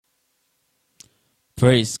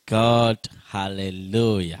Praise God.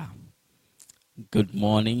 Hallelujah. Good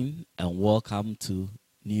morning and welcome to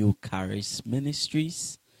New Charis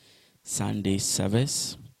Ministries Sunday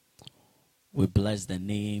service. We bless the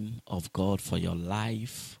name of God for your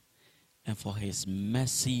life and for his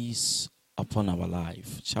mercies upon our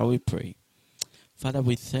life. Shall we pray? Father,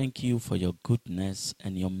 we thank you for your goodness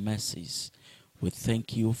and your mercies. We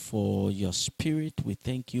thank you for your spirit. We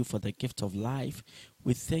thank you for the gift of life.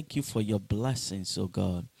 We thank you for your blessings, oh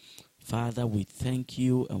God. Father, we thank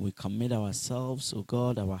you and we commit ourselves, oh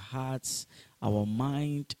God, our hearts, our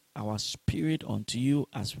mind, our spirit unto you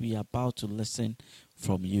as we are about to listen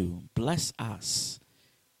from you. Bless us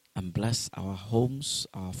and bless our homes,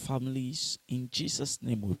 our families. In Jesus'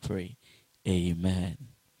 name we pray. Amen.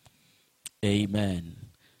 Amen.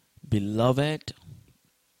 Beloved,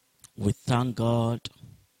 we thank God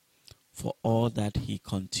for all that he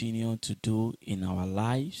continued to do in our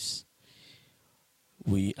lives.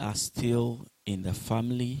 We are still in the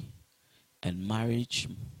family and marriage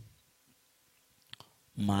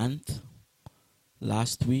month.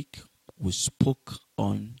 Last week, we spoke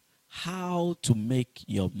on how to make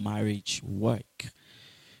your marriage work.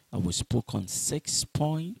 And we spoke on 6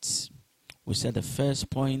 points. We said the first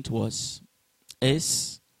point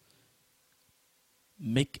is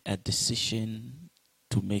make a decision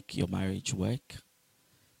to make your marriage work.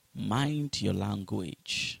 Mind your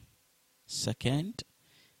language. Second,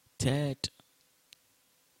 third,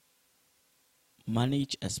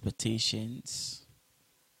 manage expectations.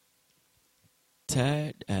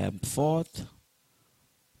 Fourth,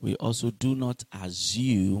 we also do not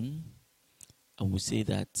assume, and we say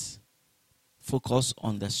that focus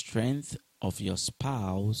on the strength of your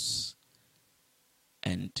spouse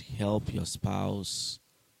and help your spouse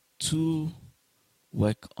to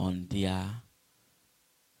work on their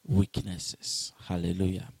weaknesses.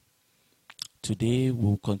 Hallelujah. Today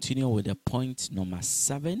we'll continue with the point number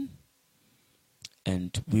 7,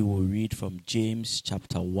 and we will read from James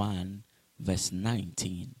chapter 1 verse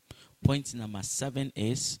 19. Point number 7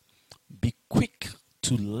 is be quick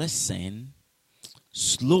to listen,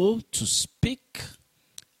 slow to speak,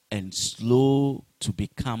 and slow to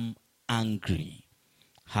become angry.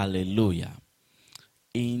 Hallelujah.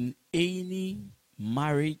 In any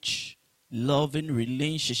marriage, loving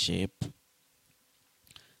relationship,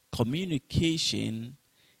 communication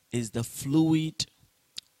is the fluid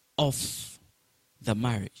of the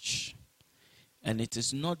marriage. And it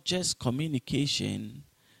is not just communication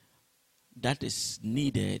that is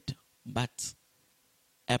needed, but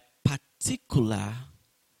in particular,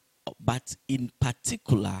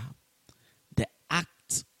 the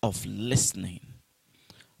act of listening.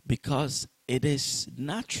 Because it is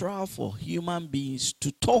natural for human beings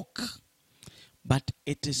to talk, but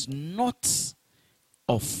it is not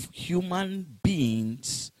of human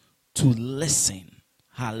beings to listen.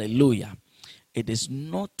 Hallelujah. It is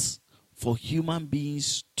not for human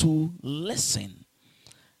beings to listen.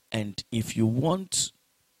 And if you want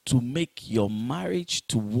to make your marriage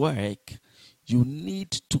to work, you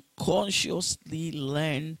need to consciously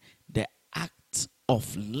learn the act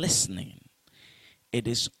of listening. It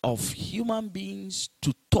is of human beings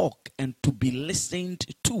to talk and to be listened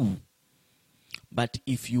to. But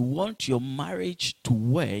if you want your marriage to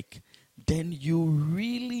work, then you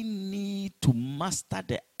really need to master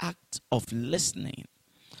the act of listening.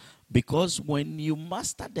 Because when you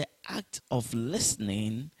master the act of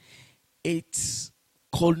listening, it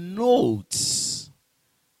connotes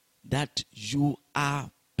that you are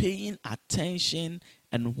paying attention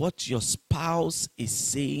and what your spouse is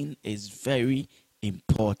saying is very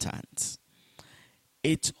important.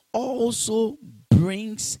 It also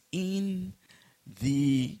brings in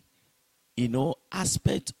the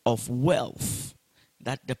aspect of wealth,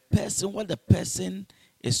 that what the person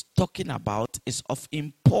is talking about is of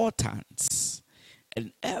importance,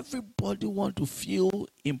 and everybody want to feel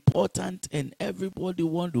important and everybody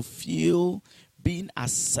want to feel being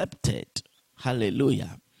accepted.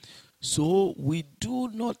 Hallelujah. So we do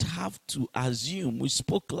not have to assume. We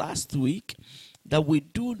spoke last week that we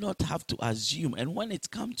do not have to assume. And when it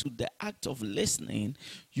comes to the act of listening,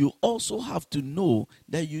 you also have to know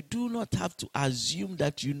that you do not have to assume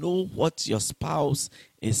that you know what your spouse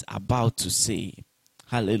is about to say.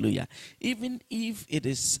 Hallelujah. Even if it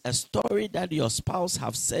is a story that your spouse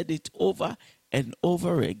have said it over and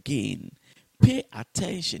over again, pay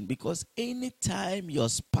attention, because anytime your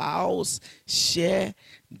spouse share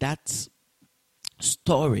that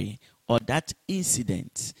story or that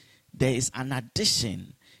incident, there is an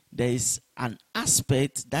addition, there is an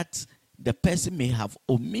aspect that the person may have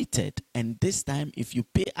omitted. And this time, if you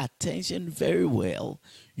pay attention very well,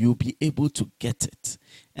 you'll be able to get it.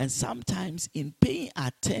 And sometimes in paying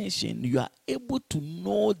attention, you are able to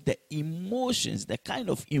know the emotions, the kind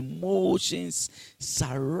of emotions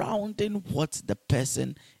surrounding what the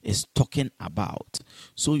person is talking about.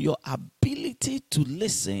 So your ability to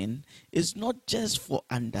listen is not just for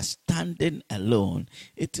understanding alone.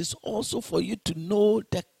 It is also for you to know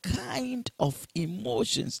the kind of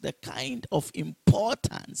emotions, the kind of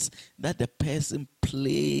importance that the person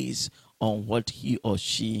plays on what he or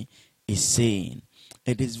she is saying.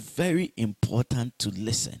 It is very important to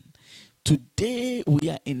listen. Today we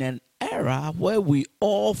are in an era where we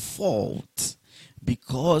all fault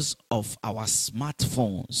because of our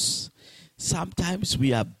smartphones. Sometimes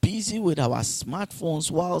we are busy with our smartphones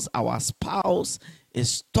whilst our spouse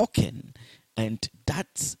is talking, and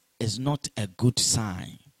that is not a good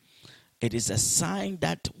sign. It is a sign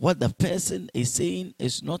that what the person is saying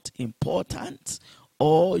is not important,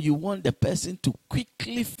 or you want the person to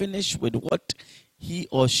quickly finish with what he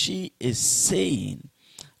or she is saying.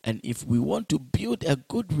 And if we want to build a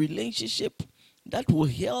good relationship that will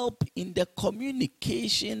help in the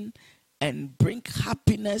communication and bring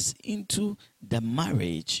happiness into the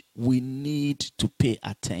marriage, we need to pay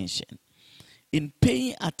attention. In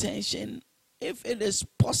paying attention, if it is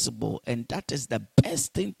possible, and that is the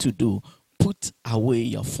best thing to do, put away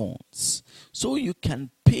your phones so you can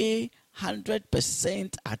pay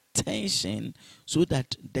 100% attention, so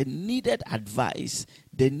that the needed advice,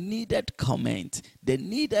 the needed comment, the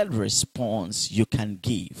needed response you can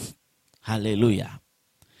give. Hallelujah.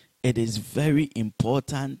 It is very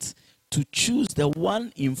important to choose the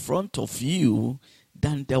one in front of you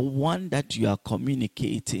than the one that you are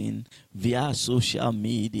communicating via social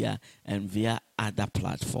media and via other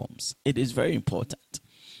platforms. It is very important.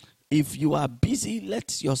 If you are busy,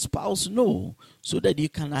 let your spouse know so that you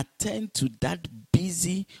can attend to that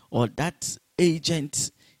busy or that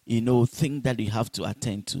agent, thing that you have to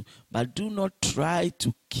attend to. But do not try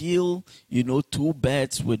to kill, two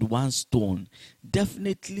birds with one stone.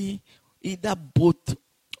 Definitely, either both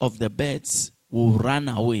of the birds will run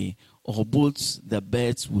away, or both the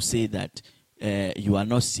birds will say that you are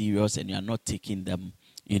not serious and you are not taking them,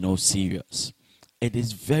 serious. It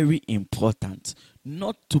is very important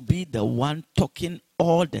not to be the one talking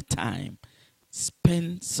all the time.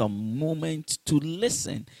 Spend some moment to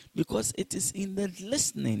listen, because it is in the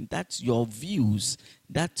listening that your views,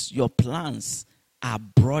 that your plans are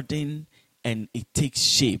broadened and it takes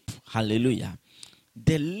shape. Hallelujah.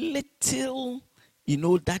 The little,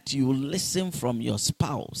 that you listen from your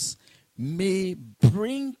spouse may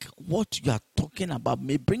bring what you are talking about,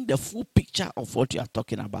 may bring the full picture of what you are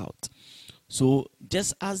talking about. So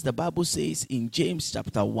just as the Bible says in James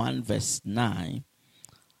chapter 1 verse 9,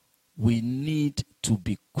 we need to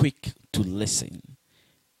be quick to listen.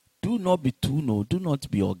 Do not be tuno, do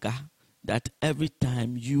not be oga, that every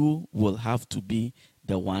time you will have to be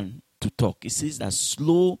the one to talk. It says that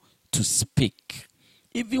slow to speak.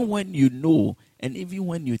 Even when you know, and even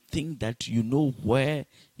when you think that you know where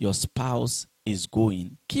your spouse is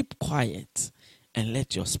going, keep quiet and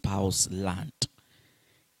let your spouse land.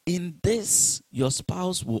 In this, your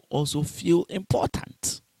spouse will also feel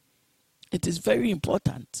important. It is very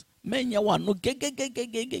important. Menya wano ge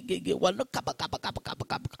wano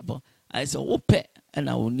kapa. I say ope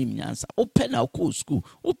ena onim nyansa. Ope na uko school.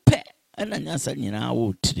 Ope ena nyansa nyina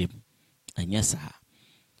wo trim. Anyasa.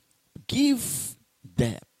 Give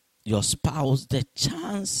your spouse the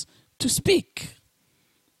chance to speak.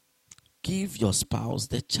 Give your spouse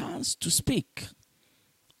the chance to speak.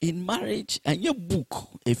 In marriage, and your book,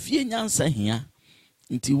 if you nyansa here,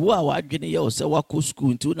 nti wo a wadwene ye o se wako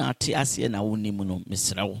school nti na ate ase na wonimu no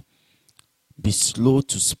mesrewo. Be slow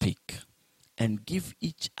to speak and give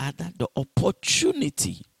each other the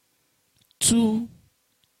opportunity to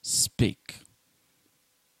speak.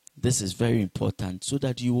 This is very important, so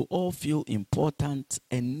that you will all feel important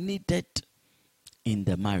and needed in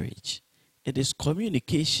the marriage. It is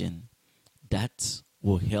communication that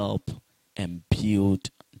will help and build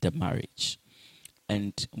the marriage.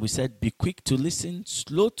 And we said, be quick to listen,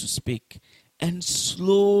 slow to speak, and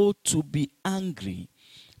slow to be angry.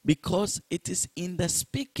 Because it is in the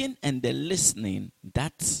speaking and the listening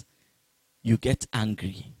that you get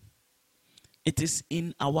angry. It is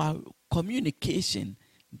in our communication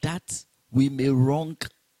that we may wrong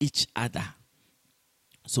each other.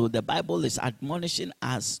 So the Bible is admonishing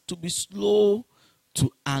us to be slow to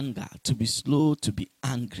anger, to be slow to be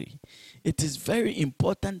angry. It is very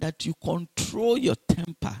important that you control your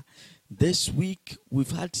temper. This week,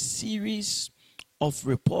 we've had series of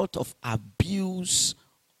report of abuse,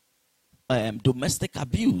 domestic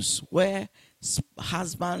abuse, where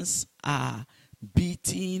husbands are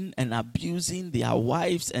beating and abusing their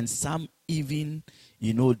wives, and some even,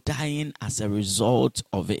 dying as a result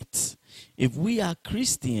of it. If we are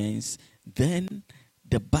Christians, then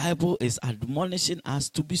the Bible is admonishing us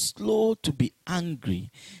to be slow to be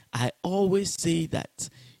angry. I always say that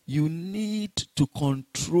you need to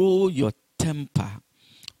control your temper.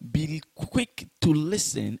 Be quick to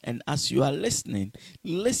listen, and as you are listening,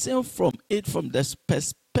 listen from the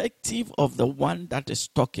perspective of the one that is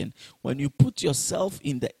talking. When you put yourself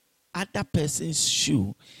in the other person's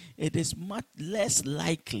shoe, it is much less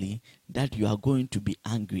likely that you are going to be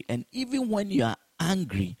angry. And even when you are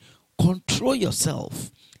angry, control yourself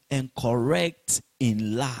and correct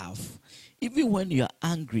in love. Even when you are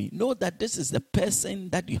angry, know that this is the person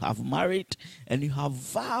that you have married and you have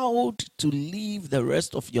vowed to live the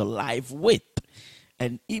rest of your life with.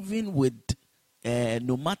 And even with,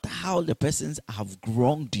 no matter how the persons have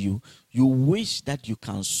wronged you, you wish that you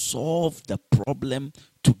can solve the problem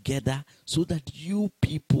together so that you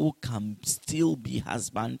people can still be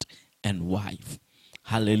husband and wife.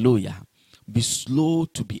 Hallelujah. Be slow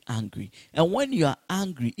to be angry. And when you are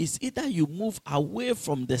angry, it's either you move away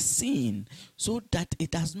from the scene so that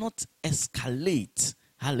it does not escalate.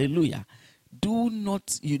 Hallelujah. Do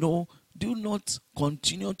not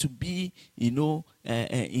continue to be, in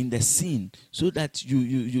the scene so that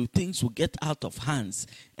you things will get out of hands.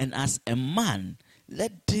 And as a man,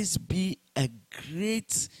 let this be a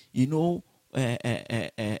great,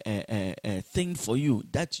 thing for you,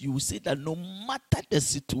 that you will say that no matter the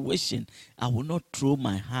situation, I will not throw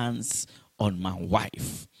my hands on my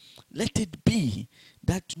wife. Let it be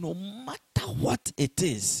that no matter what it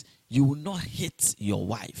is, you will not hit your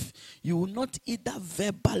wife. You will not either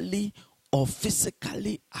verbally or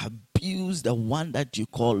physically abuse the one that you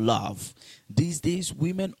call love. These days,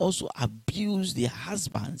 women also abuse their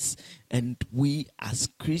husbands, and we as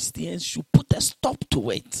Christians should put a stop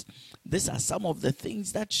to it. These are some of the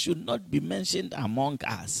things that should not be mentioned among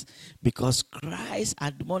us, because Christ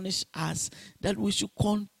admonished us that we should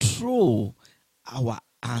control our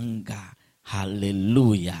anger.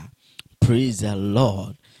 Hallelujah. Praise the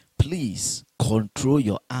Lord. Please control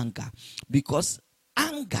your anger, because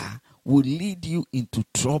anger will lead you into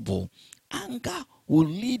trouble. Anger will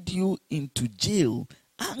lead you into jail.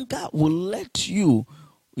 Anger will let you,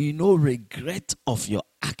 regret of your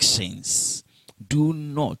actions. Do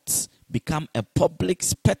not become a public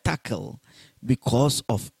spectacle because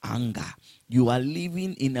of anger. You are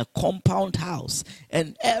living in a compound house,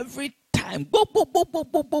 and every time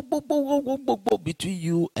between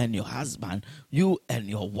you and your husband, you and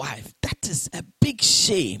your wife, that is a big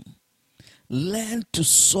shame. Learn to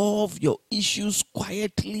solve your issues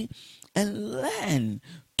quietly and learn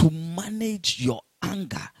to manage your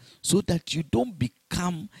anger so that you don't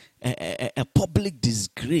become a public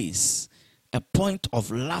disgrace, a point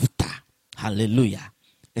of laughter. Hallelujah.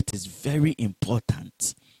 It is very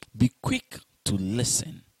important. Be quick to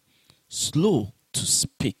listen, slow to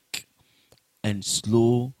speak, and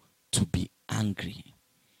slow to be angry.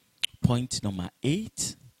 Point number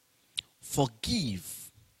 8,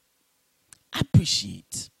 forgive,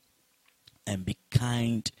 appreciate, and be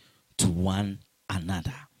kind to one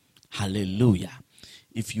another. Hallelujah.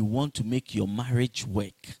 If you want to make your marriage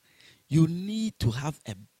work, you need to have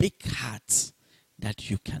a big heart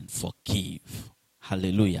that you can forgive.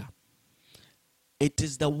 Hallelujah. It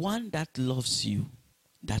is the one that loves you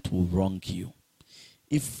that will wrong you.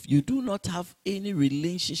 If you do not have any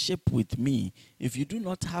relationship with me, if you do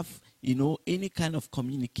not have, any kind of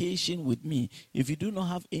communication with me, if you do not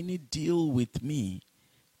have any deal with me,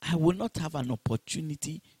 I will not have an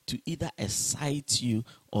opportunity to either excite you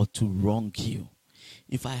or to wrong you.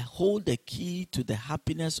 If I hold the key to the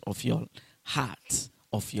happiness of your heart,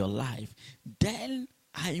 of your life, then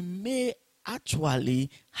I may actually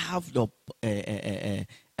have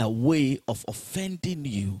a way of offending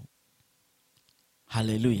you.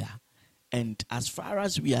 Hallelujah. And as far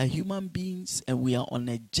as we are human beings and we are on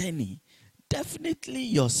a journey, definitely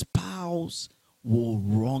your spouse will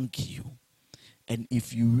wrong you. And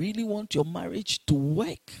if you really want your marriage to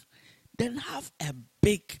work, then have a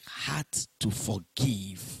big heart to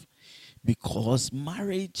forgive. Because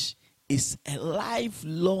marriage is a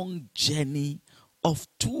lifelong journey of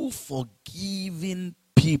two forgiving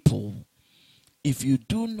people. If you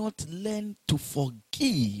do not learn to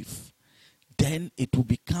forgive, then it will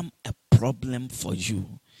become a problem for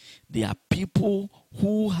you. There are people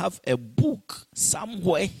who have a book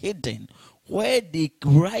somewhere hidden where they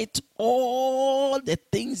write all the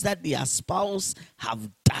things that their spouse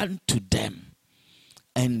have done to them.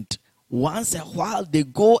 And Once a while, they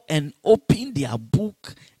go and open their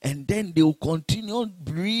book, and then they will continue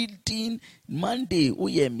reading. Monday, oh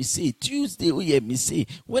yeah, me say. Tuesday, oh yeah, me say.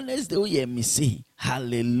 Wednesday, oh yeah, me say.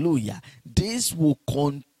 Hallelujah. This will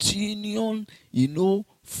continue,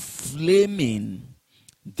 flaming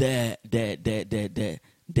the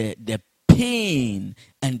pain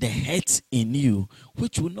and the hurt in you,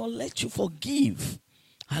 which will not let you forgive.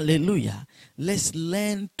 Hallelujah. Let's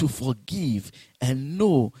learn to forgive and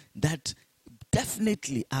know that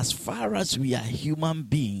definitely, as far as we are human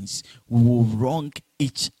beings, we will wrong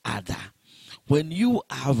each other. When you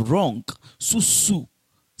are wrong, susu,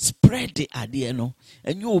 spread the idea,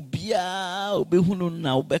 and you'll be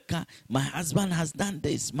my husband has done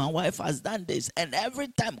this, my wife has done this, and every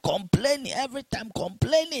time complaining.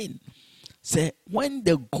 Say, when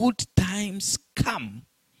the good times come,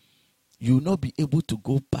 you will not be able to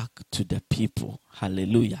go back to the people.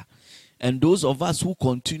 Hallelujah. And those of us who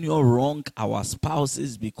continue wrong our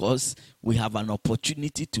spouses because we have an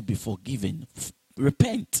opportunity to be forgiven,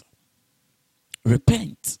 repent.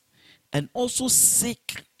 And also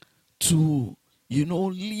seek to,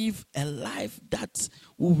 live a life that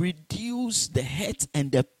will reduce the hurt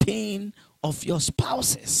and the pain of your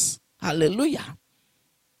spouses. Hallelujah.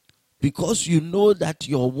 Because you know that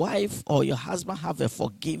your wife or your husband have a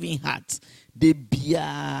forgiving heart. They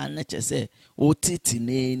bia na chese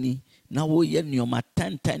otitineni na wo ye nyoma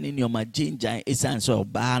tantani nyoma jinja esan so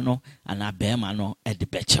ba no ana bema no e de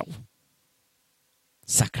bechew.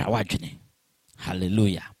 Sakrawadwene.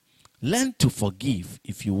 Hallelujah. Learn to forgive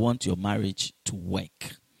if you want your marriage to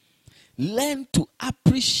work. Learn to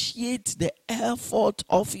appreciate the effort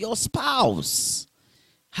of your spouse.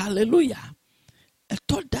 Hallelujah.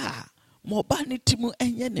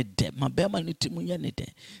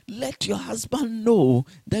 Let your husband know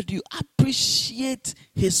that you appreciate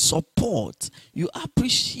his support. You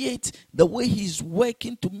appreciate the way he's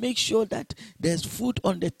working to make sure that there's food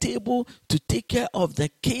on the table, to take care of the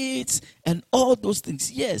kids and all those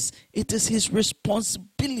things. Yes, it is his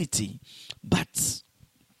responsibility. But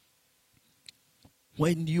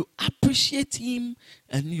when you appreciate him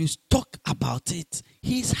and you talk about it,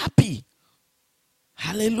 he's happy.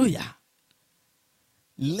 Hallelujah.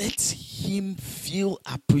 Let him feel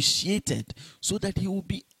appreciated so that he will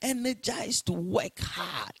be energized to work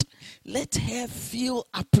hard. Let her feel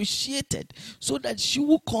appreciated so that she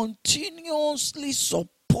will continuously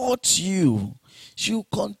support you. She will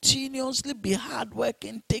continuously be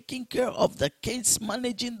hardworking, taking care of the kids,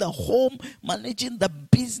 managing the home, managing the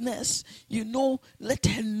business. Let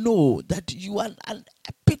her know that you are an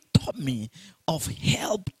epitome of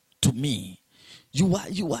help to me. You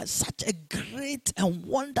are such a great and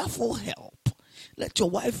wonderful help. Let your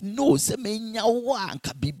wife know.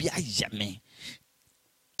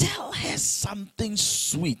 Tell her something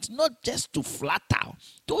sweet, not just to flatter.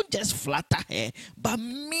 Don't just flatter her, but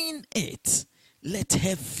mean it. Let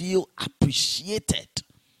her feel appreciated.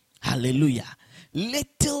 Hallelujah.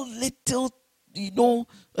 Little,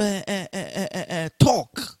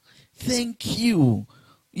 talk. Thank you.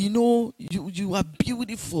 You are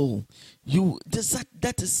beautiful.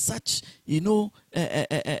 That is such,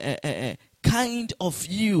 kind of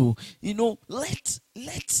you. Let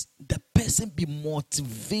the person be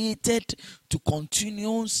motivated to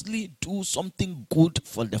continuously do something good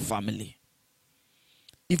for the family.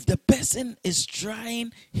 If the person is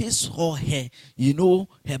trying his or her,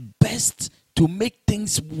 her best to make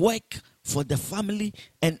things work for the family,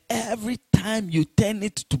 and every time you turn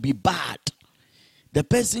it to be bad, the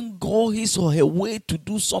person go his or her way to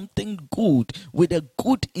do something good with a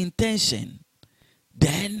good intention,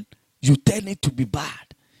 then you turn it to be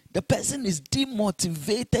bad. The person is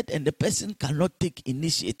demotivated and the person cannot take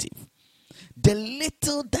initiative. The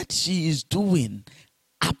little that she is doing,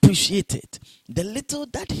 appreciate it. The little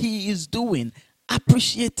that he is doing,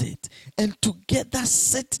 appreciate it. And together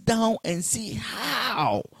sit down and see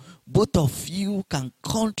how both of you can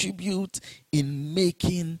contribute in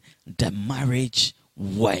making the marriage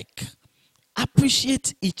work.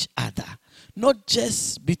 Appreciate each other, not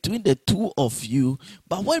just between the two of you,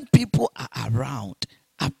 but when people are around,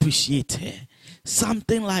 appreciate her.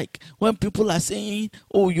 Something like when people are saying,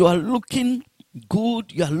 oh, you are looking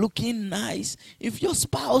good, you are looking nice. If your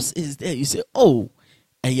spouse is there, you say, oh,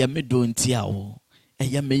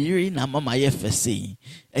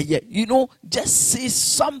 just say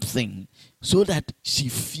something so that she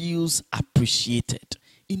feels appreciated.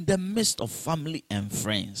 In the midst of family and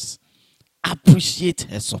friends, appreciate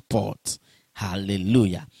her support.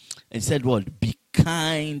 Hallelujah. And said, what? Be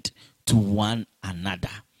kind to one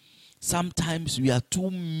another. Sometimes we are too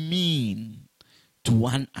mean to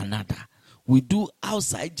one another. we do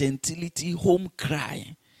outside gentility, home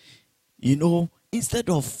cry. Instead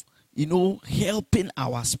of, helping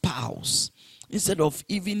our spouse, instead of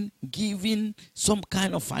even giving some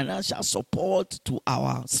kind of financial support to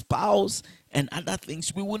our spouse and other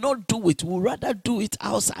things, we will not do it. We will rather do it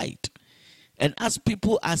outside. And as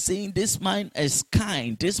people are saying, this man is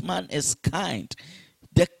kind, this man is kind,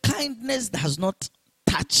 the kindness does not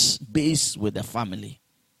touch base with the family.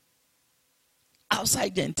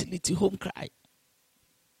 Outside gentility, home cry.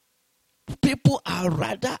 People are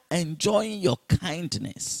rather enjoying your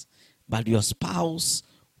kindness, but your spouse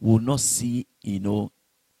will not see,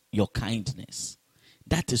 your kindness.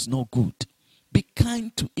 That is not good. Be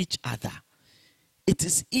kind to each other. It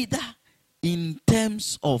is either in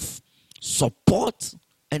terms of support,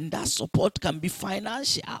 and that support can be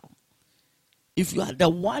financial. If you are the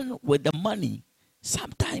one with the money,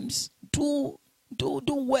 sometimes do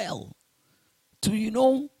well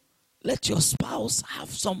to, let your spouse have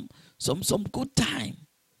some good time.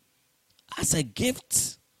 As a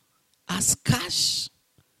gift, as cash,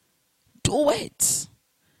 do it.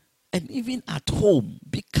 And even at home,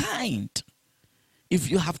 be kind. If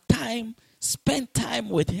you have time, spend time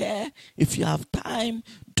with her. If you have time,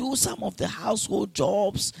 do some of the household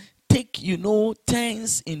jobs. Take,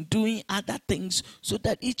 turns in doing other things so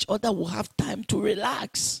that each other will have time to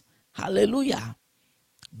relax. Hallelujah.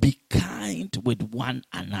 Be kind with one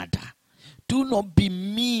another. Do not be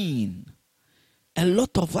mean. A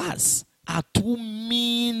lot of us are too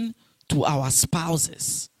mean to our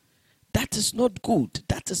spouses. That is not good.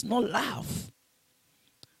 That is not love.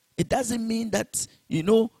 It doesn't mean that,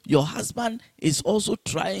 your husband is also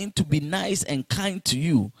trying to be nice and kind to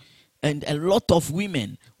you. And a lot of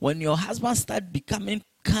women, when your husband starts becoming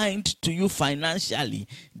kind to you financially,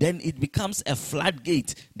 then it becomes a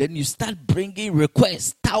floodgate. Then you start bringing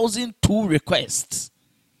requests, 1,002 requests.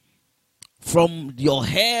 From your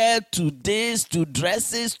hair to this, to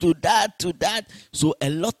dresses, to that. So a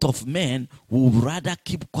lot of men will rather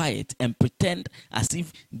keep quiet and pretend as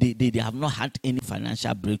if they have not had any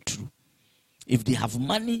financial breakthrough. If they have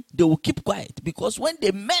money, they will keep quiet. Because when they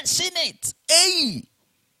mention it,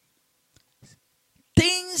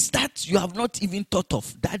 things that you have not even thought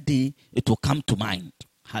of, that day, it will come to mind.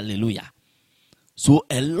 Hallelujah. So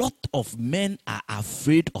a lot of men are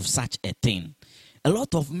afraid of such a thing. A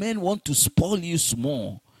lot of men want to spoil you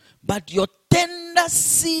small, but your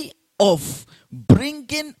tendency of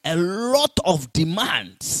bringing a lot of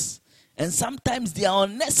demands, and sometimes they are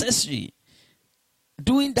unnecessary.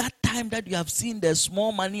 During that time that you have seen the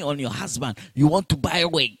small money on your husband, you want to buy a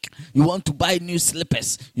wig, you want to buy new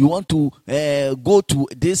slippers, you want to go to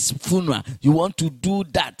this funeral, you want to do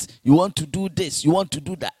that, you want to do this, you want to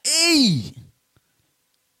do that.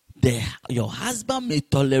 Your husband may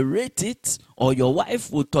tolerate it, or your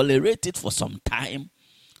wife will tolerate it for some time,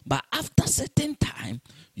 but after a certain time,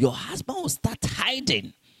 your husband will start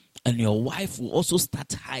hiding, and your wife will also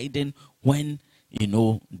start hiding when,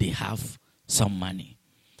 they have some money.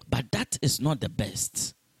 But that is not the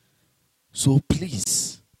best. So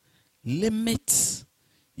please, limit,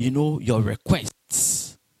 your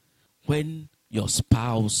requests when your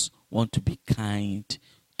spouse want to be kind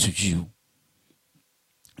to you.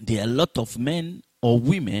 There are a lot of men or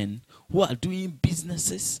women who are doing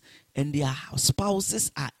businesses and their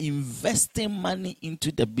spouses are investing money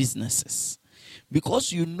into the businesses.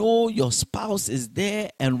 Because your spouse is there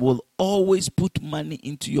and will always put money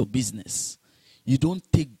into your business, you don't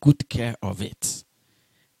take good care of it.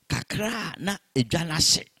 Kakra na edwa na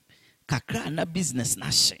hye, kakra na business na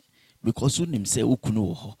hye, because unim se ukunu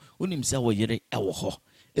wo ho, unim se wo yere e wo ho.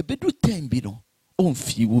 Ebedu time bi no,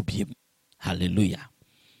 onfi wo biem. Hallelujah.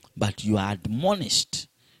 But you are admonished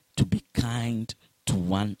to be kind to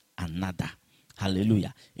one another.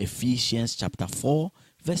 Hallelujah. Ephesians chapter 4,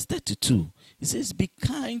 verse 32. It says, be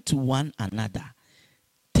kind to one another,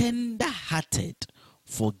 tender-hearted,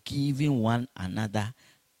 forgiving one another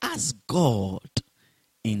as God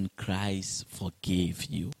in Christ forgave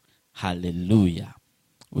you. Hallelujah.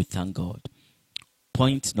 We thank God.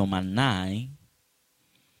 Point number 9,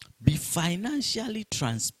 be financially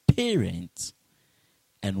transparent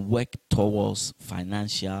and work towards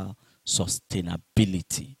financial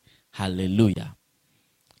sustainability. Hallelujah.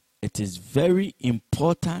 It is very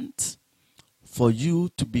important for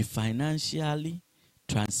you to be financially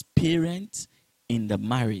transparent in the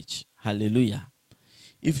marriage. Hallelujah.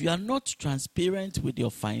 If you are not transparent with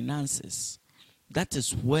your finances, that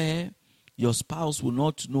is where your spouse will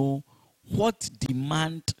not know what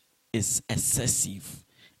demand is excessive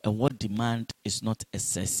and what demand is not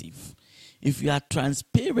excessive. If you are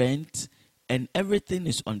transparent and everything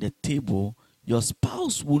is on the table, your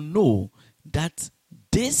spouse will know that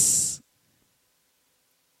this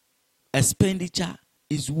expenditure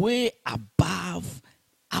is way above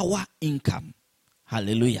our income.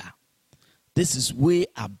 Hallelujah. This is way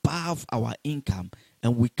above our income,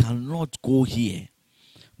 and we cannot go here.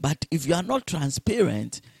 But if you are not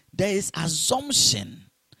transparent, there is assumption,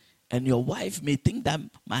 and your wife may think that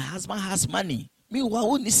my husband has money.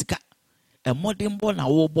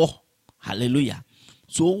 Hallelujah.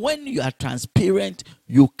 So when you are transparent,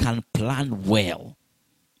 you can plan well.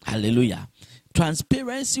 Hallelujah.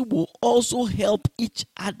 Transparency will also help each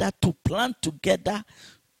other to plan together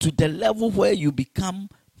to the level where you become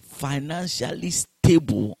financially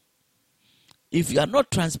stable. If you are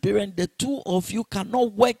not transparent, the two of you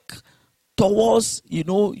cannot work towards,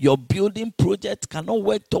 your building project, cannot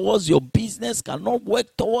work towards your business, cannot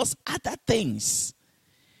work towards other things.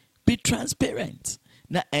 Be transparent.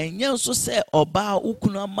 Na enye so say oba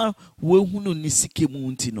ukunama wehunu nisike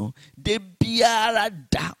mu ntino de biara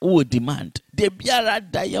da o demand de biara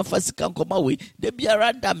da ya fasika nkoma we de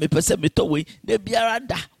biara da me pese meto we de biara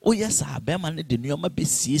da o yesa be ma ne de nuoma be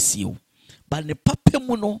siesie o ba ne papa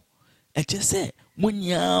mu no eche se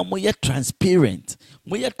munya moye transparent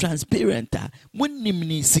munim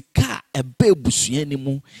ni sika ebe busua ni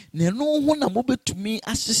mu ne no ho na mobetumi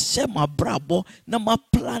ahyehye mabrabo na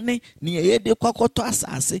maplane ne yede kwakoto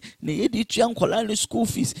asase ne yede tua nkola ne school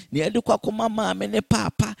fees ne yede kwakoma maame ne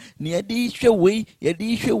papa ne yede hwe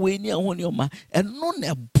wei ne ho ne oma eno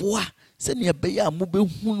na boa se ne ebe ya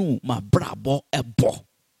mobehunu mabrabo ebo.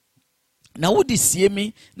 Na wo de sie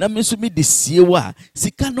me na me so me de sie wa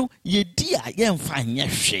sika no ye di a ye mfa nye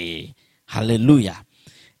hwe. Hallelujah.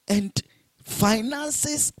 And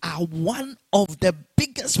finances are one of the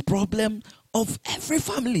biggest problems of every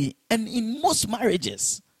family and in most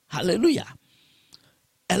marriages. Hallelujah.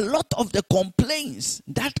 A lot of the complaints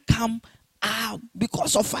that come are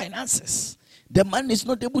because of finances. The man is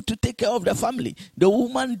not able to take care of the family. The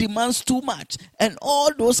woman demands too much and all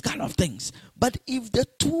those kind of things. But if the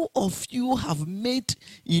two of you have made,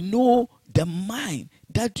 the mind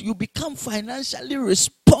that you become financially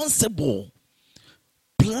responsible,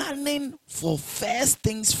 planning for first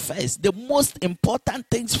things first, the most important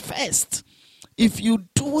things first. If you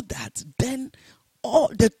do that, then all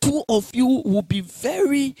the two of you will be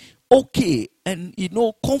very okay and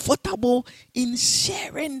comfortable in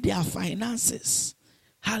sharing their finances.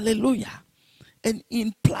 Hallelujah. And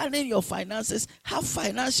in planning your finances, have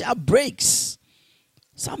financial breaks.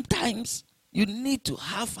 Sometimes you need to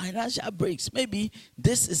have financial breaks. Maybe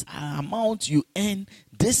this is an amount you earn.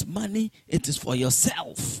 This money, it is for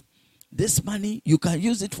yourself. This money, you can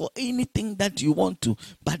use it for anything that you want to.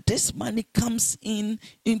 But this money comes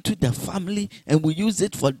into the family and we use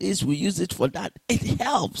it for this, we use it for that. It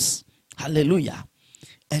helps. Hallelujah.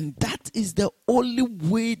 And that is the only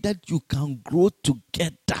way that you can grow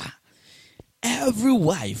together. Every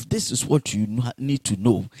wife, this is what you need to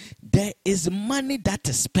know. There is money that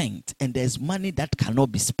is spent and there's money that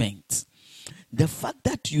cannot be spent. The fact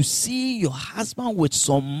that you see your husband with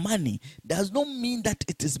some money does not mean that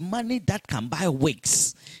it is money that can buy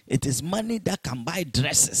wigs. It is money that can buy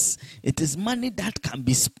dresses. It is money that can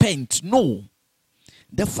be spent. No.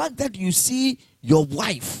 The fact that you see your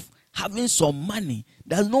wife having some money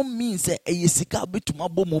does not mean say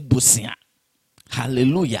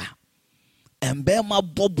hallelujah. Embema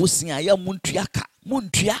bobusia ya muntuaka.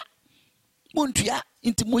 Muntua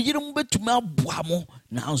inti moyirum betumi aboamo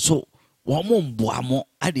nanso womo mboamo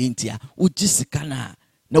adentia ujisika na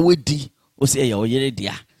wedi ose ya oyere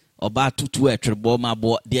dia oba tutu etwerebo ma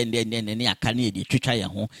bo de ne aka na edi twetwa ye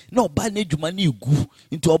ho na oba na adwuma na egu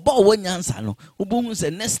nti oba wo nyansa no obohu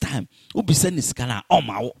se next time obisa ni sika na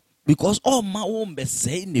omawo because omawo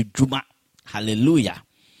mbese na adwuma. Hallelujah.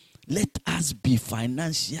 Let us be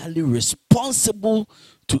financially responsible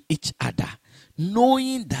to each other,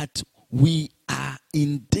 knowing that we are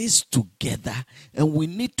in this together and we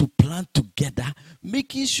need to plan together,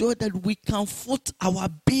 making sure that we can foot our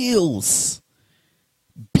bills.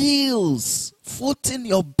 Footing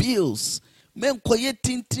your bills. Menkoye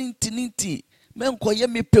tinti. Menkoye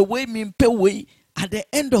mipewe. At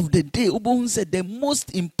the end of the day, Ubun said the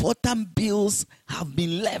most important bills have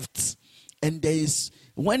been left. And there is,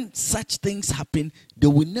 when such things happen, there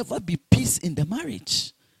will never be peace in the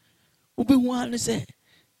marriage. Ubi say,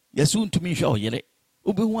 Yasun to me show yele.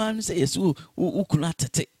 Ubi say, Yasu,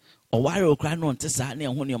 ukunatete. Or wire cry on Tessani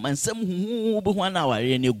and your man, some who 1 hour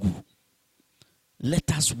in your goo.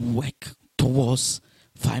 Let us work towards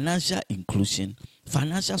financial inclusion,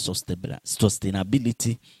 financial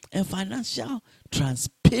sustainability, and financial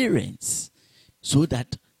transparency so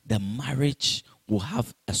that the marriage will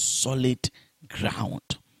have a solid ground.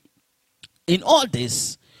 In all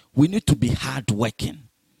this, we need to be hardworking.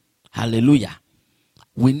 Hallelujah.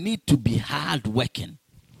 We need to be hardworking.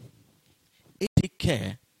 Take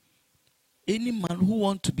care. Any man who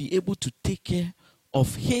wants to be able to take care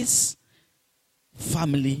of his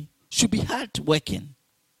family should be hardworking.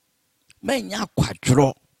 Menya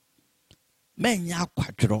kwadro.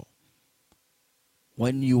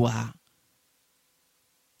 When you are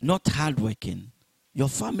not hardworking, your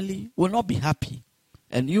family will not be happy.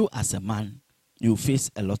 And you as a man, you face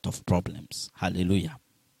a lot of problems. Hallelujah.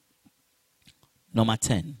 Number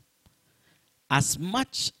 10. As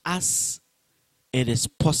much as it is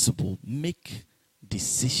possible, make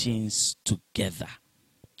decisions together.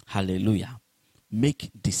 Hallelujah.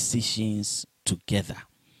 Make decisions together.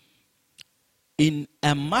 In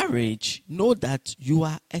a marriage, know that you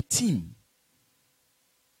are a team.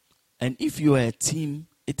 And if you are a team,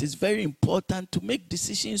 it is very important to make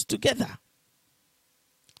decisions together.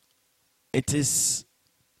 It is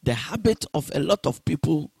the habit of a lot of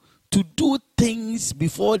people to do things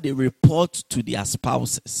before they report to their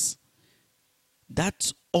spouses.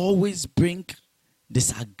 That always bring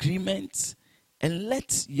disagreements and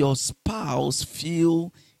let your spouse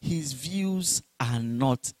feel his views are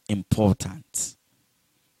not important.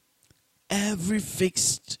 Every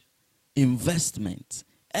fixed investment,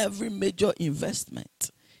 every major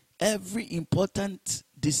investment, every important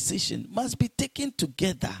decision must be taken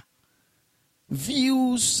together.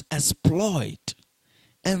 Views explored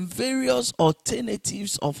and various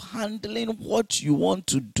alternatives of handling what you want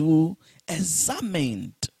to do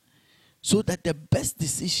examined so that the best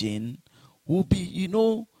decision will be,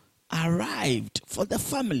 arrived for the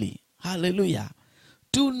family. Hallelujah.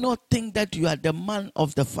 Do not think that you are the man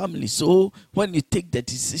of the family. So when you take the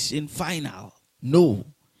decision final, no.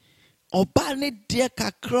 Obane dia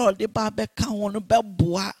kakro de babe kawono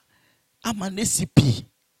beboa amanesipi.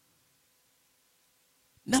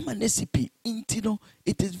 Namanesipi.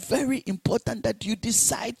 It is very important that you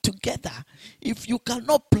decide together. If you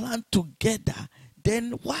cannot plan together,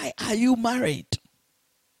 then why are you married?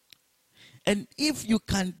 And if you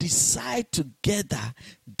can decide together,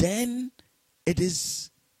 then it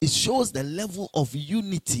shows the level of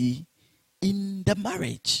unity in the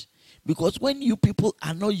marriage. Because when you people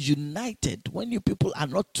are not united, when you people are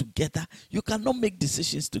not together, you cannot make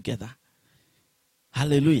decisions together.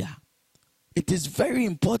 Hallelujah. It is very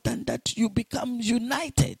important that you become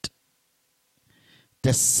united.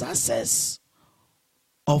 The success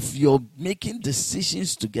of your making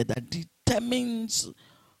decisions together depends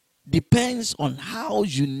on how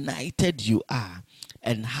united you are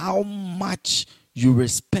and how much you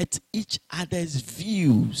respect each other's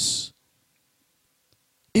views.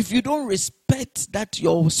 If you don't respect that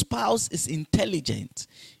your spouse is intelligent,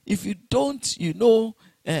 if you don't,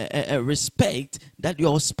 respect that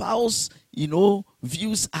your spouse,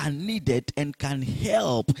 views are needed and can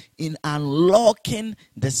help in unlocking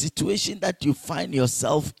the situation that you find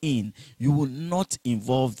yourself in, you will not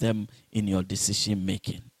involve them in your decision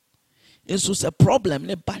making. It's a problem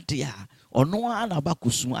ne badia ono ana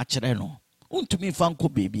bakusu akere no untumi fanko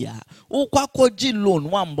bebia ukwakoji loan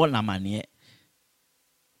wambo na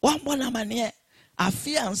mane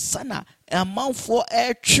afia nsana amanfo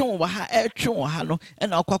etwe wa ha no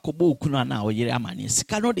na akwakobo okunu na oyire amane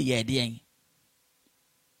sika no de ye.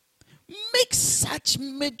 Make such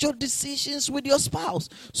major decisions with your spouse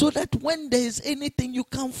so that when there is anything you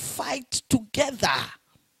can fight together.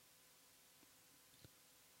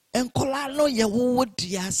 So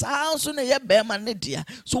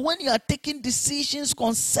when you are taking decisions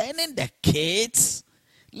concerning the kids,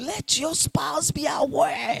 let your spouse be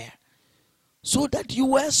aware so that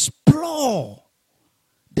you explore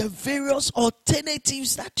the various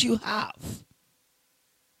alternatives that you have.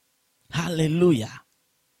 Hallelujah.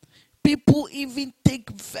 People even take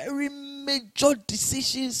very major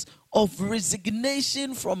decisions of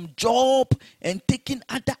resignation from job and taking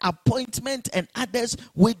other appointments and others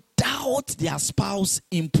without their spouse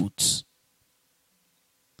input.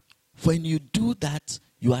 When you do that,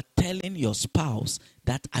 you are telling your spouse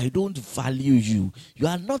that I don't value you. You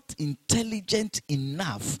are not intelligent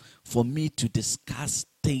enough for me to discuss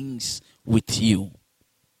things with you.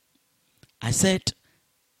 I said,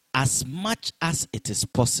 as much as it is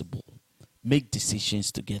possible, make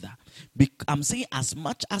decisions together. I'm saying as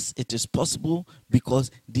much as it is possible because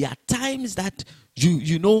there are times that you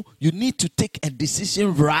need to take a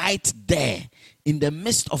decision right there in the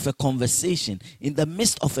midst of a conversation, in the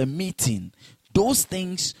midst of a meeting. Those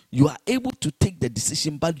things you are able to take the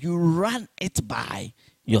decision, but you run it by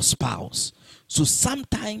your spouse. So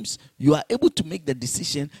sometimes you are able to make the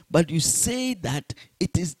decision, but you say that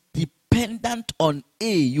it is the dependent on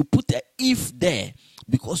A. You put a if there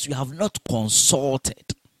because you have not consulted.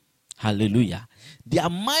 Hallelujah. There are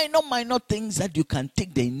minor things that you can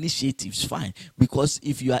take the initiatives, fine. Because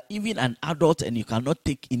if you are even an adult and you cannot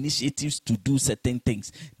take initiatives to do certain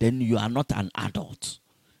things, then you are not an adult.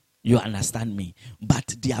 You understand me?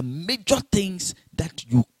 But there are major things that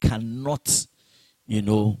you cannot,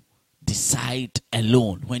 decide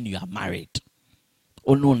alone when you are married.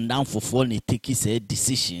 Oh no, now for phone take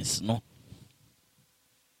decisions, no.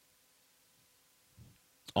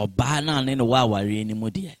 Obana ne no wa ware ni mu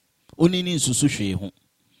de. Oni ni nsusu hwe ho.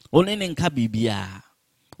 Oni ni nka bibia.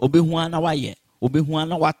 Obehu ana waye, obehu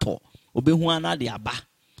ana wato, obehu ana de aba.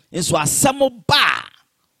 Nso asamo ba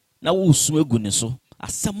na wo su egu ne so.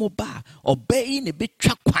 Asamo ba obey ne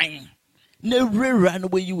betwa kwan. Na rera no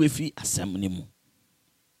we you efi asam ni mu.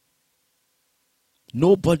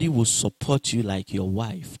 Nobody will support you like your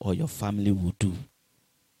wife or your family will do.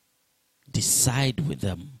 Decide with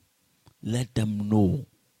them. Let them know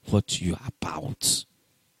what you are about,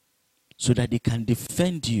 so that they can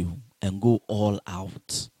defend you and go all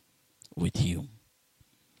out with you.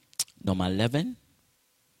 Number 11,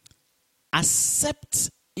 accept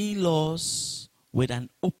in-laws with an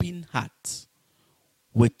open heart,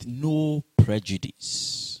 with no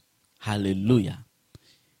prejudice. Hallelujah.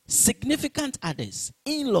 Significant others,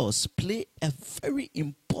 in-laws play a very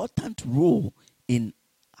important role in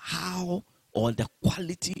how or the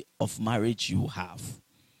quality of marriage you have.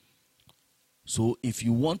 So if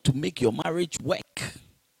you want to make your marriage work,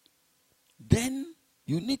 then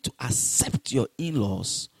you need to accept your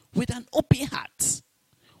in-laws with an open heart,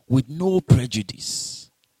 with no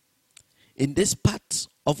prejudice. In this part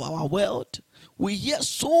of our world, we hear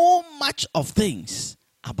so much of things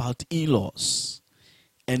about in-laws.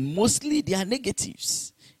 And mostly they are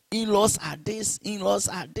negatives. In-laws are this,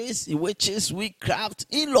 witches, witchcraft.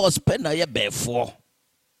 In-laws penaya before.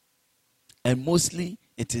 And mostly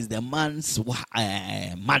it is the man's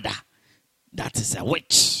mother that is a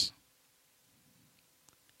witch.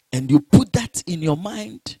 And you put that in your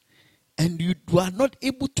mind, and you are not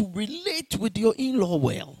able to relate with your in-law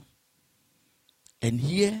well. And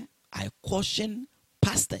here I caution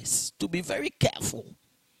pastors to be very careful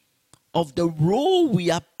of the role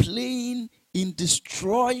we are playing in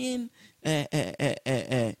destroying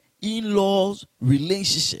in-laws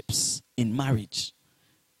relationships in marriage.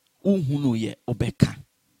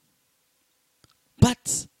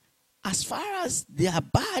 But as far as they are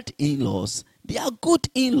bad in-laws, they are good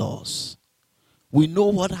in-laws. We know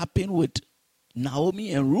what happened with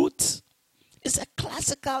Naomi and Ruth. It's a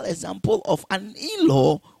classical example of an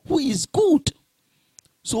in-law who is good.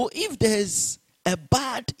 So if there's a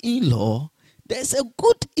bad in-law, there's a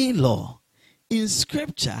good in-law. In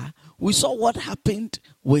scripture, we saw what happened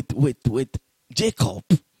with Jacob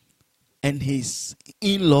and his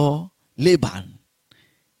in-law Laban.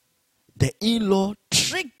 The in-law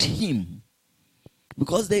tricked him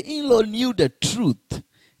because the in-law knew the truth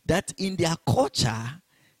that in their culture,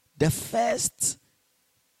 the first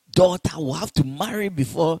daughter will have to marry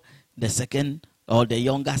before the second or the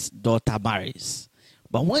youngest daughter marries.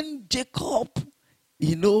 But when Jacob,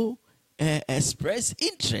 expressed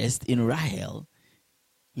interest in Rahel,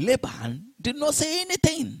 Laban did not say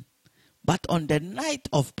anything. But on the night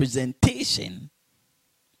of presentation,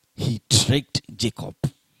 he tricked Jacob.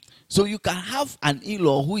 So you can have an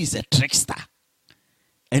in-law who is a trickster.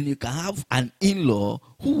 And you can have an in-law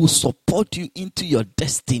who will support you into your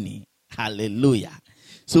destiny. Hallelujah.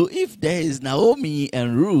 So if there is Naomi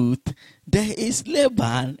and Ruth, there is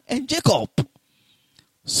Laban and Jacob.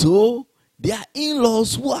 So they are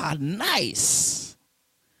in-laws who are nice.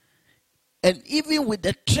 And even with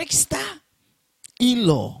the trickster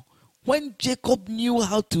in-law, when Jacob knew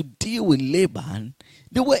how to deal with Laban,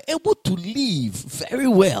 they were able to live very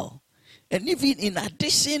well. And even in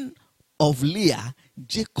addition of Leah,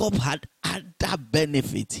 Jacob had other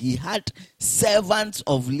benefits. He had servants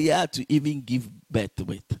of Leah to even give birth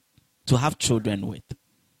with, to have children with.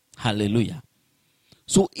 Hallelujah.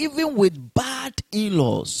 So even with bad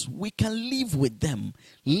in-laws, we can live with them.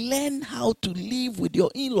 Learn how to live with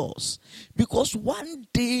your in-laws. Because one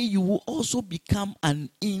day you will also become an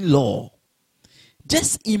in-law.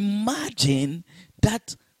 Just imagine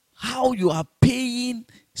that how you are paying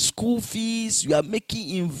school fees, you are making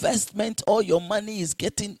investment, all your money is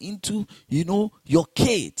getting into, your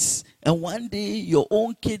kids. And one day your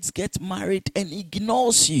own kids get married and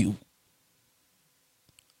ignores you.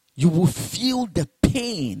 You will feel the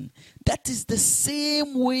pain. That is the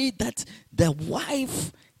same way that the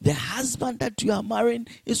wife, the husband that you are marrying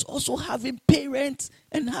is also having parents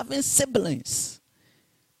and having siblings.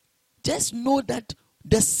 Just know that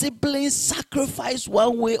the siblings sacrifice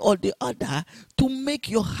one way or the other to make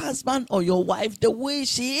your husband or your wife the way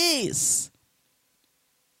she is.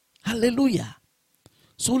 Hallelujah.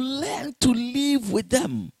 So learn to live with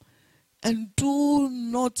them and do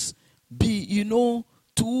not be,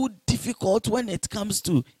 too difficult when it comes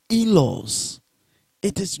to in-laws.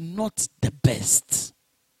 It is not the best.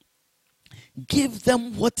 Give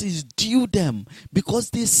them what is due them because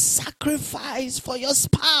they sacrifice for your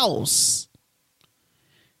spouse.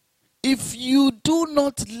 If you do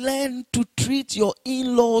not learn to treat your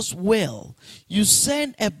in-laws well, you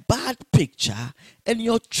send a bad picture and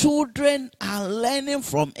your children are learning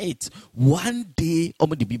from it. One day,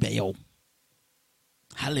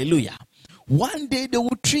 hallelujah. One day they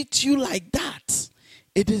will treat you like that.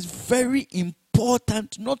 It is very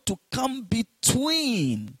important not to come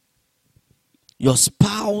between your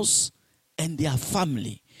spouse and their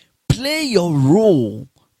family. Play your role,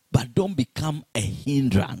 but don't become a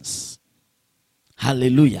hindrance.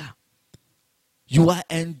 Hallelujah. You are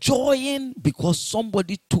enjoying because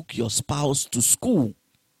somebody took your spouse to school.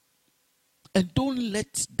 And don't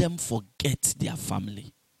let them forget their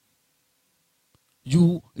family.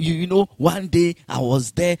 You know, one day I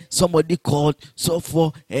was there, somebody called, so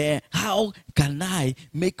for how can I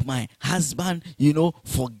make my husband,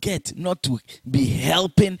 forget not to be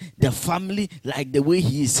helping the family like the way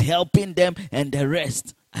he is helping them and the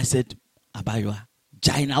rest. I said, Abaywa,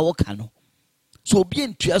 Jaina Wakano. So be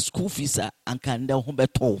in tria school fees and can the home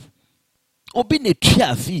beto. Obi ne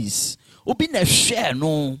tria fees. Obi ne share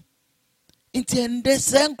no. Intiende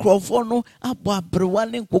sen krofo no abo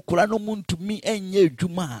abrewane kokora no muntumi enye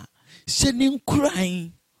adwuma shenin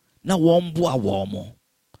kurain na womboa womo.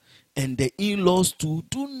 And the in-laws too,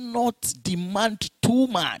 do not demand too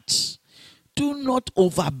much. Do not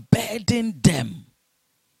overburden them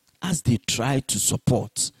as they try to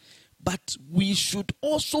support. But we should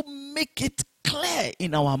also make it clear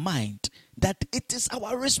in our mind that it is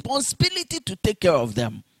our responsibility to take care of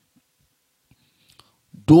them.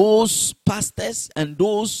 Those pastors and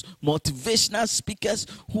those motivational speakers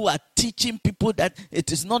who are teaching people that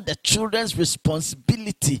it is not the children's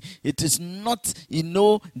responsibility, it is not,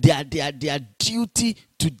 their duty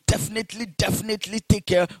to definitely take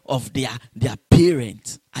care of their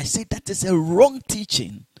parents. I say that is a wrong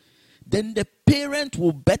teaching. Then the parent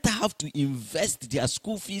will better have to invest their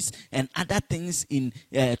school fees and other things in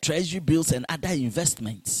treasury bills and other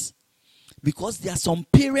investments. Because there are some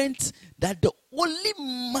parents that the only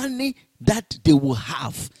money that they will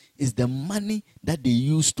have is the money that they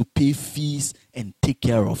use to pay fees and take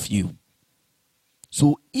care of you.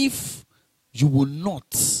 So if you will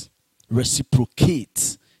not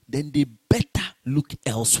reciprocate, then they better look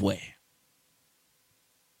elsewhere.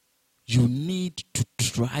 You need to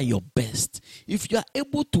try your best. If you are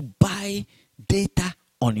able to buy data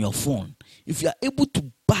on your phone, if you are able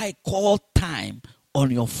to buy call time on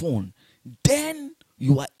your phone, then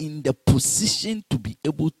you are in the position to be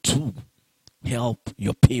able to help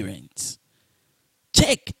your parents.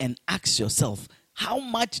 Check and ask yourself, how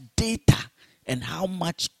much data and how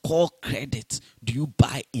much call credit do you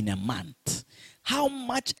buy in a month? How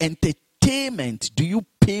much entertainment do you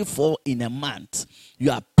pay for in a month?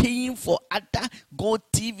 You are paying for other Go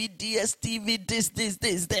TV, DSTV,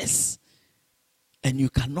 this. And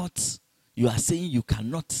you are saying you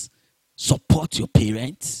cannot support your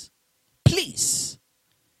parents? Please,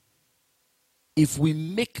 if we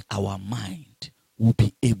make our mind, we'll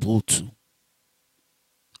be able to.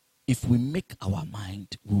 If we make our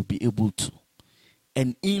mind, we'll be able to.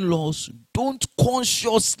 And in-laws, don't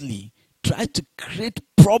consciously try to create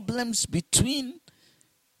problems between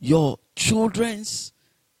your children's,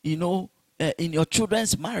 in your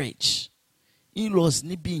children's marriage. In-laws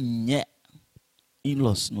ni bi nye.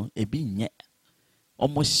 In-laws no e bi nye.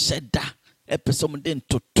 Omo sheda e person den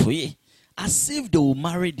totoye. As if they will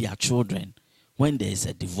marry their children when there is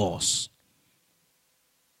a divorce.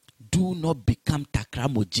 Do not become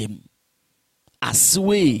takramojim.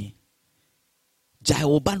 Aswe. Jai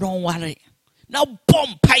obano ware. Now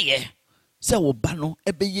bompaye. Se obano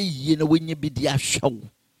ebeye ye na wenye bidi ashaw.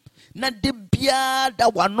 Na de bia da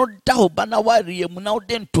wano da obana ware mu na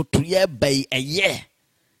den totoye bay eye.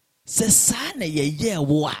 Se sa na ye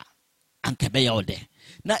wo a anka be ye ode.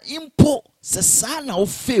 Na impo se sa na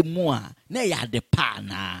ofe mu a na ya de pa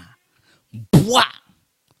na. Boa.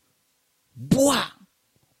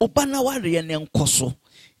 Obana ware ne nkoso.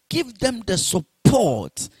 Give them the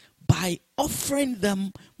support by offering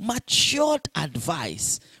them matured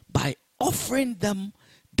advice, by offering them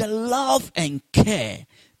the love and care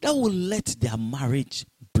that will let their marriage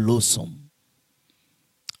blossom.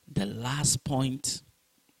 The last point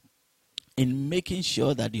in making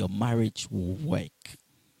sure that your marriage will work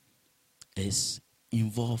is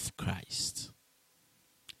involve Christ.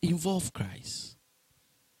 Involve Christ.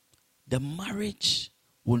 The marriage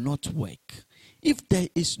will not work if there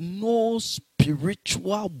is no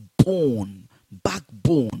spiritual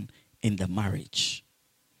backbone in the marriage.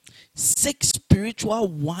 Seek spiritual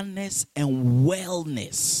oneness and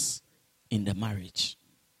wellness in the marriage.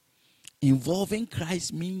 Involving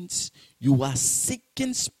Christ means you are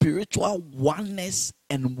seeking spiritual oneness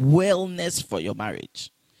and wellness for your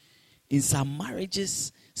marriage. In some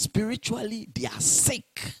marriages, spiritually, they are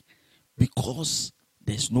sick because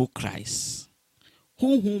there's no Christ.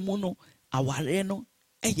 Poor.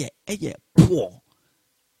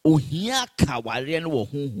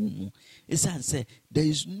 It's there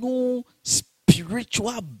is no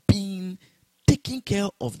spiritual being taking care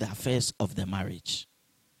of the affairs of the marriage.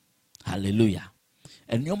 Hallelujah.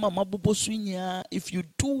 And your mama if you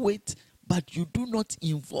do it, but you do not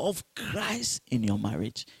involve Christ in your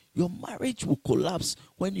marriage will collapse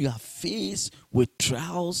when you are faced with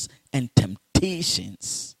trials and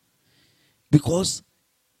temptations. Because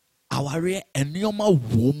our and yoma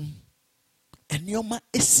womb and yoma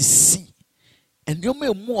esisi and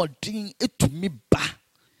yoma more ding it to me ba.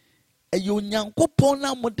 Eyo nyankopon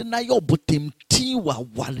na mode na yo botem ti wa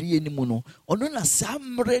ware animu no ono na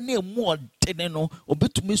samre na emu odene no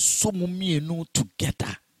obetumi somu mienu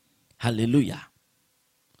together. Hallelujah.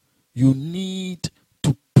 You need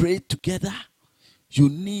to pray together. You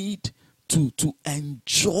need to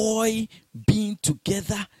enjoy being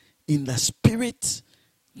together in the spirit.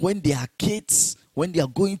 When they are kids, when they are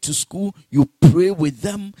going to school, you pray with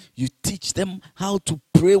them. You teach them how to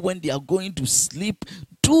pray when they are going to sleep.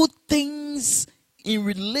 Do things in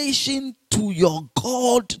relation to your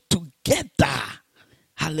God together.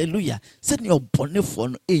 Hallelujah. Send your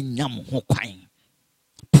bonifon in yam hokwine.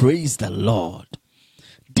 Praise the Lord.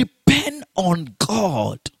 Depend on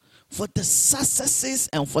God for the successes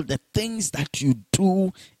and for the things that you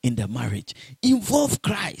do in the marriage. Involve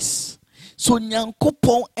Christ. So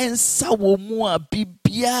nyankopon ensa wo mu a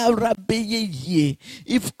bibiara beye ye.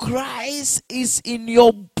 If Christ is in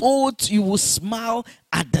your boat, you will smile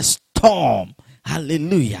at the storm.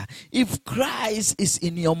 Hallelujah. If Christ is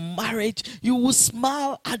in your marriage, you will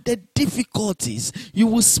smile at the difficulties. You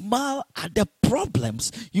will smile at the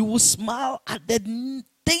problems. You will smile at the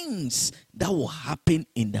things that will happen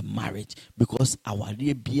in the marriage. Because our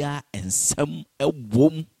rebia and some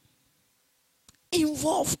womb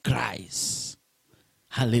involve Christ.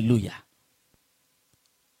 Hallelujah.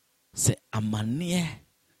 Say amanie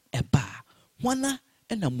eba wana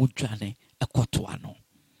ena mudwane ekotoano.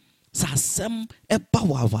 Sasem eba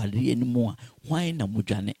wawari enimu a hwan na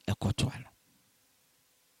mudwane ekotoano.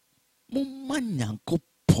 Mumma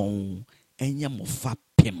nyankopon enye mo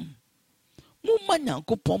fapem. Mumma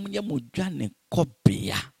nyankopon enye mudwane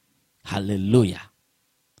kobea. Hallelujah.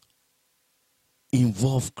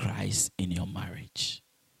 Involve Christ in your marriage.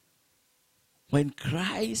 When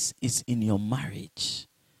Christ is in your marriage,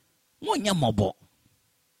 monya mobo.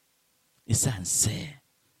 Isan say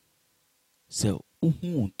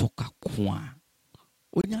uhu toka kwa.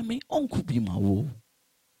 Onyame onku bi mawo.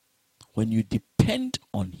 When you depend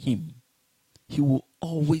on him, he will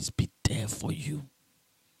always be there for you.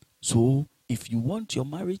 So if you want your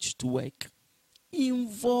marriage to work,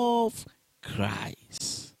 involve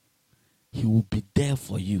Christ. He will be there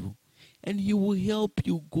for you. And he will help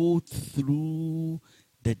you go through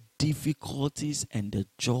the difficulties and the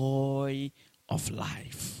joy of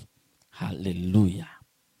life. Hallelujah.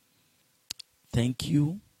 Thank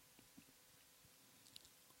you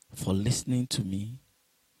for listening to me.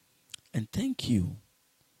 And thank you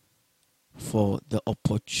for the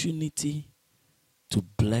opportunity to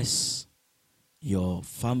bless your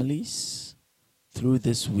families through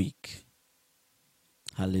this week.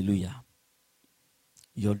 Hallelujah.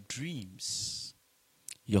 Your dreams,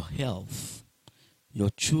 your health, your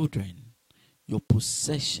children, your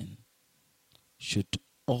possession should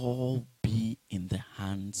all be in the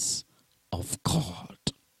hands of God.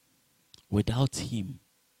 Without him,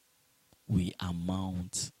 we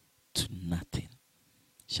amount to nothing.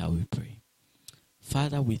 Shall we pray?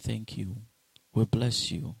 Father, we thank you. We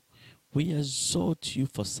bless you. We exalt you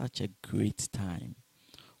for such a great time,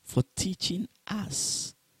 for teaching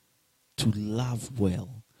us to love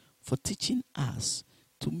well, for teaching us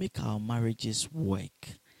to make our marriages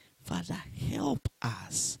work. Father, help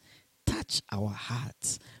us, touch our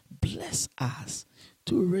hearts, bless us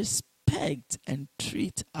to respect and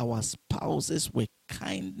treat our spouses with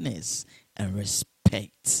kindness and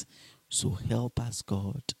respect. So help us,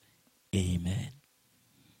 God. Amen.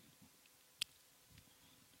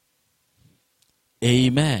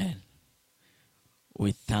 Amen.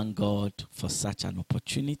 We thank God for such an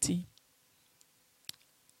opportunity.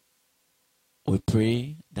 We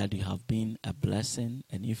pray that you have been a blessing,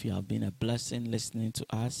 and if you have been a blessing listening to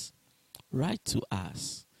us, write to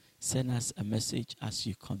us. Send us a message as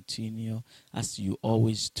you continue, as you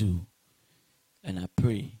always do. And I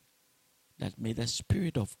pray that may the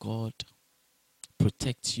Spirit of God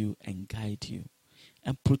protect you and guide you,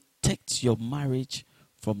 and protect your marriage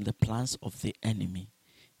from the plans of the enemy.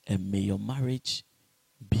 And may your marriage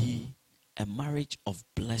be a marriage of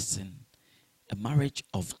blessing, a marriage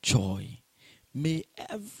of joy. May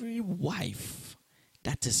every wife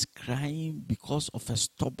that is crying because of a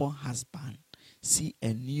stubborn husband see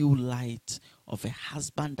a new light of a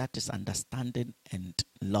husband that is understanding and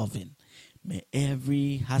loving. May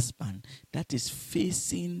every husband that is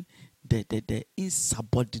facing the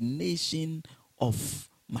insubordination of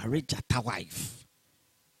marriage at a wife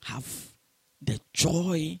have the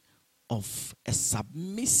joy of a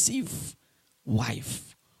submissive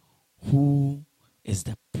wife who is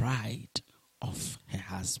the pride of her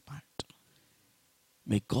husband.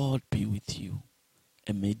 May God be with you,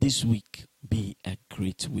 and may this week be a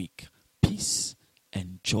great week. Peace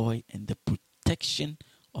and joy and the protection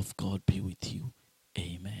of God be with you.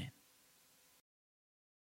 Amen.